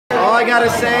I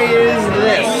gotta say is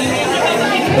this.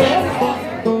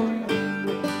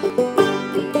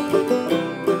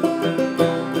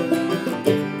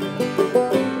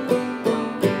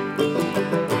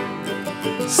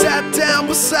 Sat down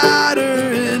beside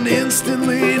her and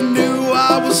instantly knew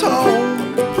I was home.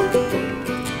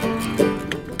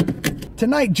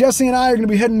 Tonight, Jesse and I are going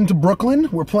to be heading to Brooklyn.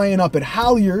 We're playing up at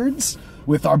Halyards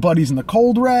with our buddies in the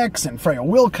Cold Rex and Freya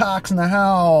Wilcox the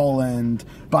Howl and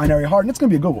Binary Heart, and it's going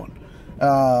to be a good one.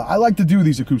 I like to do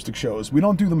these acoustic shows. We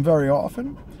don't do them very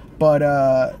often, but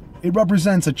it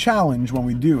represents a challenge when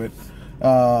we do it.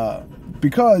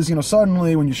 Because, you know,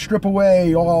 suddenly when you strip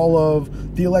away all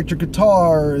of the electric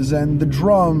guitars and the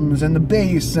drums and the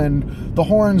bass and the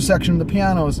horn section of the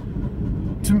pianos,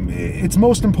 it's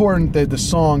most important that the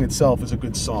song itself is a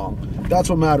good song.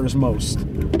 That's what matters most.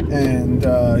 And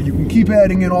you can keep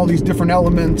adding in all these different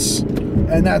elements,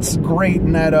 and that's great,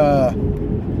 and that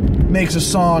makes a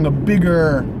song a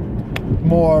bigger,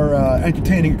 more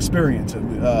entertaining experience,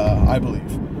 I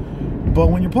believe. But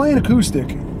when you're playing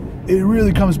acoustic, it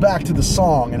really comes back to the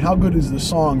song and how good is the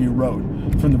song you wrote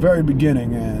from the very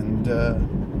beginning, and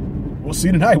we'll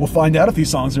see tonight. We'll find out if these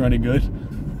songs are any good.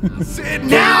 Said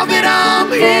now that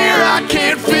I'm here, I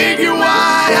can't figure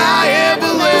why I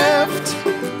ever left.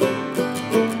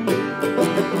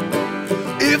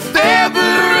 If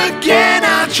ever again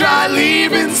I try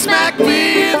leaving, smack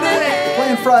me in the head.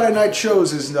 Playing Friday night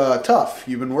shows is tough.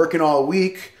 You've been working all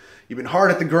week, you've been hard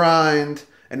at the grind,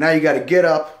 and now you got to get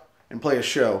up and play a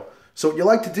show. So what you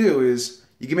like to do is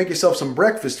you can make yourself some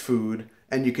breakfast food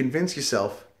and you convince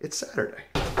yourself it's Saturday.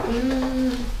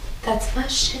 That's my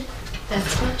shit.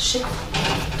 That's my shit.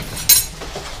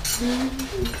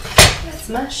 That's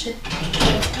my shit.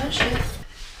 That's my shit.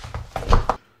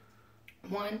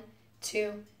 1,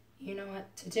 2, you know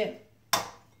what to do.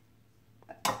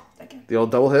 Again. The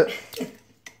old double hit.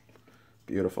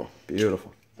 Beautiful,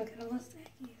 beautiful. Look at all those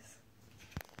stackies.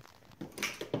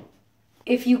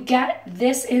 If you get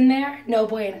this in there, no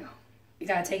bueno. You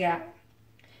gotta take it out.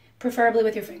 Preferably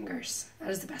with your fingers. That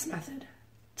is the best method.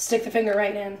 Stick the finger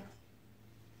right in.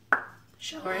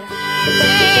 Show her in.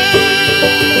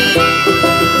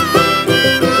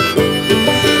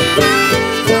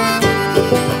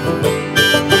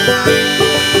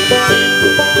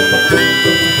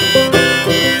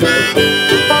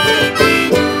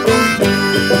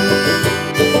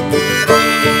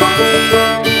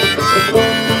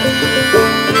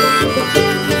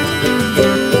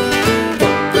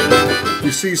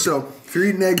 You see, so if you're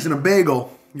eating eggs and a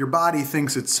bagel, your body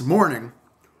thinks it's morning,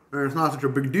 and it's not such a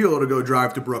big deal to go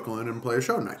drive to Brooklyn and play a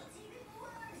show tonight.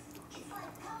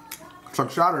 It's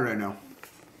like Saturday now.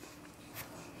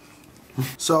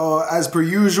 So, as per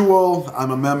usual,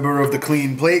 I'm a member of the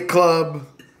Clean Plate Club.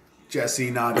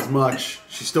 Jessie, not as much.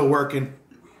 She's still working.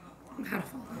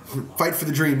 Fight for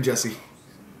the dream, Jessie.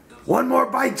 One more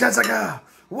bite, Jessica!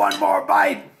 One more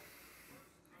bite!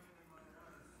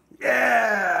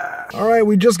 Yeah! Alright,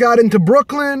 we just got into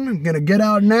Brooklyn. Gonna get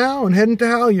out now and head into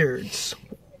Halyards.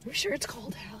 We're sure it's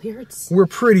called Halyards? We're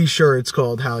pretty sure it's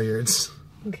called Halyards.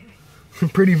 Okay.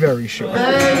 Pretty very sure.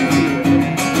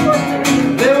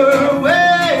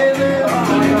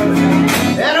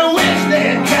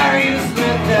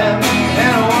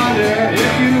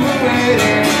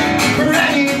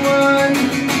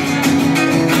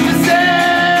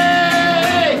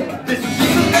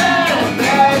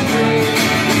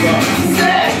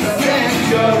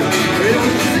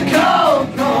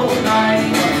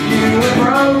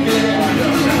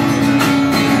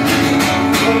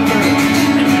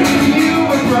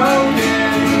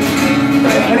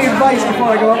 Any advice before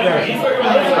I go up there?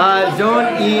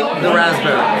 Don't eat the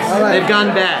raspberries. All right. They've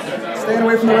gone bad. Staying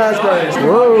away from the raspberries.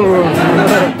 Whoa.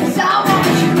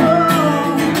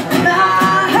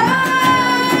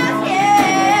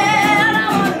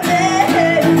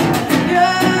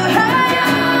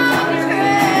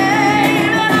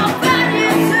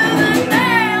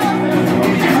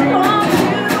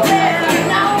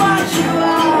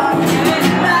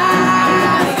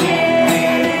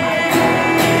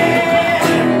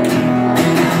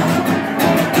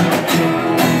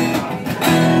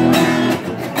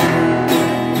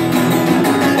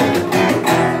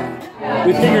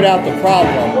 We figured out the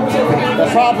problem. The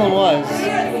problem was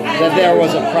that there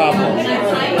was a problem.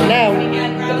 Now,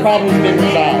 the problem's been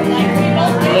resolved.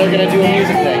 They're going to do a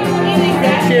music thing.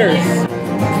 Cheers.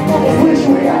 Wish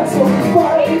we had some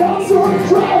fight on some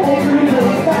travel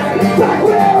back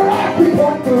where I could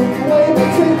point the way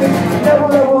that's thinking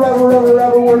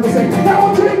never were the same. Now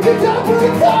I'm drinking down for the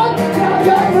time. Now I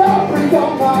got robbery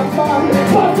on my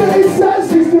mind. My face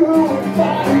says she's doing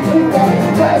fine. We take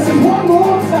our glasses one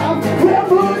more time. We're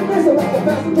blowing this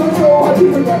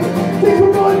keep together. Things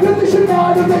were going good, they should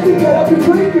not have let me get up and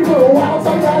drink it for a while.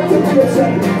 Sometimes to be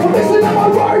upset. I'm missing out my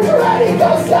words already.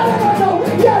 Go set it, I know.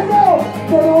 Yeah, no.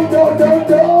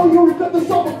 No. You regret the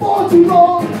song before too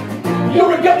long. You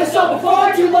regret the song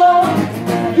before too long.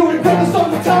 You regret the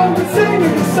song the time when singing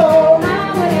the song.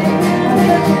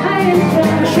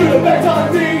 You should have bet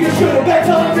on me. You should have bet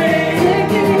on me.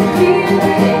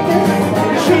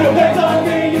 You should have bet on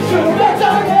me. You should have bet on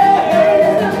me.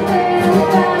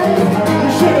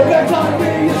 You should have bet on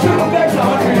me. You should have bet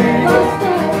on me.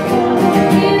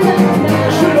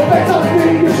 You should have bet on me.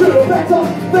 You should have bet on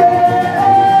me.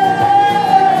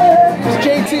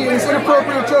 JT, it's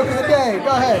inappropriate joke of the day. Go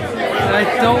ahead. I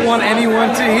don't want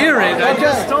anyone to hear it. I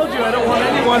just told you I don't want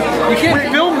anyone. You can't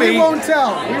film me. We won't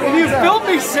tell. If you film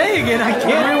me saying it, I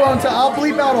can't. We won't tell. I'll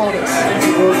bleep out all this.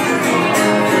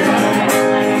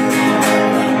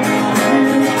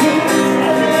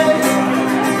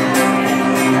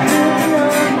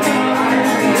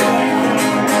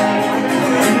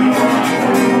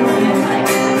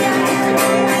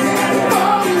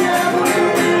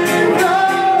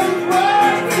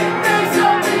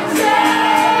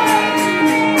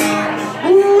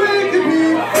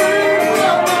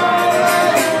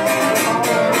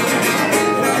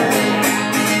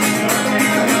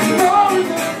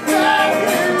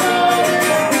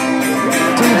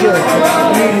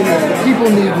 People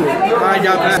need you. I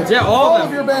got that. Yeah, all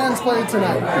of your bands played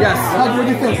tonight. Yes. What do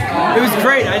you think? It was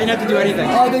great. I didn't have to do anything.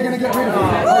 Are they going to get rid of you?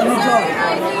 Are you drunk?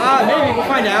 Maybe. We'll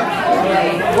find out.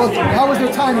 Well, how was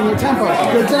their timing, their tempo?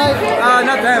 Good tonight?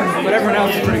 Not them, but everyone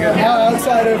else is pretty good.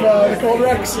 Outside of the Cold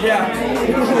Rex? Yeah.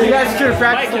 You guys should have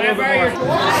practiced a little bit more.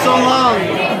 So long.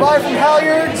 Bye from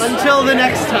Halyards. Until the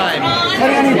next time.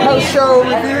 Any post-show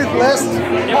reviews, list,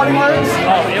 party words?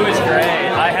 Oh, it was great.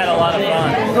 I had a lot of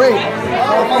fun. Great.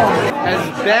 Fun. As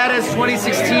bad as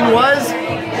 2016 was,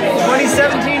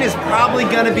 2017 is probably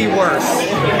gonna be worse.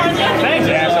 Thanks,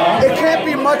 asshole. It can't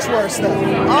be much worse, though.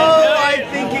 Oh, I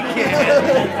think it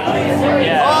can.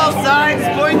 Yeah. All signs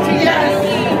point to yes.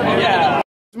 Yeah.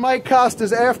 Mike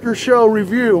Costa's after-show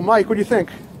review. Mike, what do you think?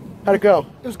 How'd it go?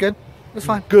 It was good. It was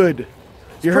fine. Good.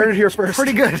 You heard it here first.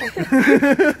 Pretty good.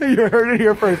 You heard it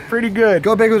here first. Pretty good.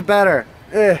 Go Big was better.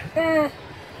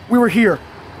 We were here.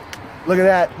 Look at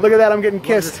that. Look at that. I'm getting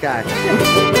kissed. This guy. All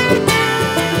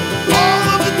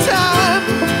of the time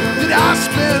that I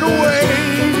spent away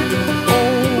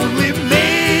only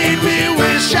made me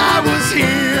wish I was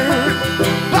here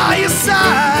by your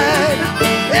side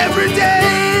every day.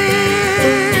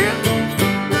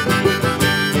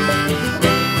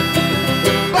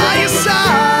 By your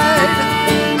side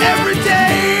every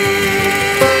day.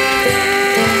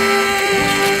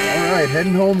 All right,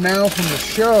 heading home now from the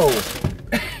show.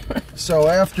 So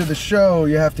after the show,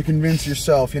 you have to convince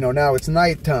yourself, you know, now it's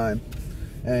nighttime,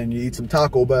 and you eat some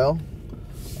Taco Bell.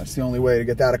 That's the only way to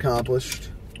get that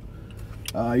accomplished.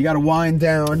 You got to wind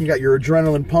down. You got your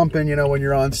adrenaline pumping, you know, when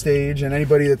you're on stage, and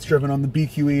anybody that's driven on the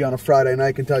BQE on a Friday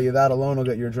night can tell you that alone will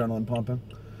get your adrenaline pumping.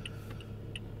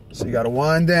 So you got to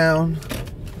wind down,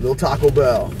 little Taco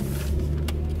Bell.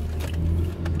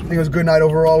 I think it was a good night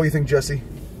overall. What do you think, Jesse?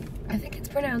 I think it's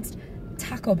pronounced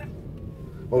Taco Bell.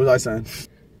 What was I saying?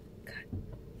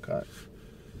 Cut.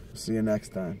 See you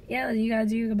next time. Yeah, you gotta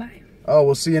do goodbye. Oh,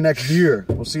 we'll see you next year.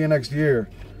 We'll see you next year.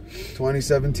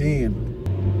 2017.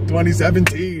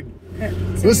 2017.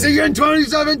 We'll see you in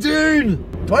 2017.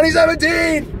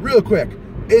 2017. Real quick.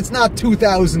 It's not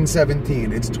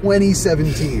 2017. It's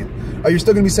 2017. Are you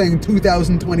still going to be saying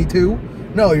 2022?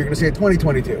 No, you're going to say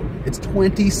 2022. It's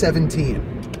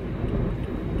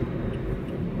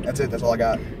 2017. That's it. That's all I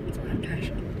got.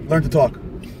 Learn to talk.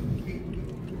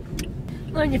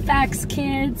 Learn your facts,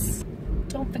 kids.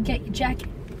 Don't forget your jacket.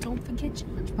 Don't forget your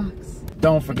lunchbox.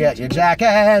 Don't forget your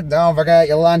jacket. Don't forget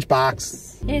your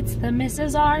lunchbox. It's the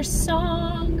Mrs. R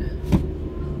song.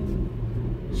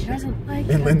 She doesn't like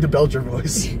In it. Linda Belcher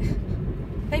voice.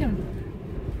 They don't know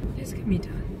that. This can be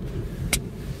done.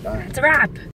 Bye. That's a wrap.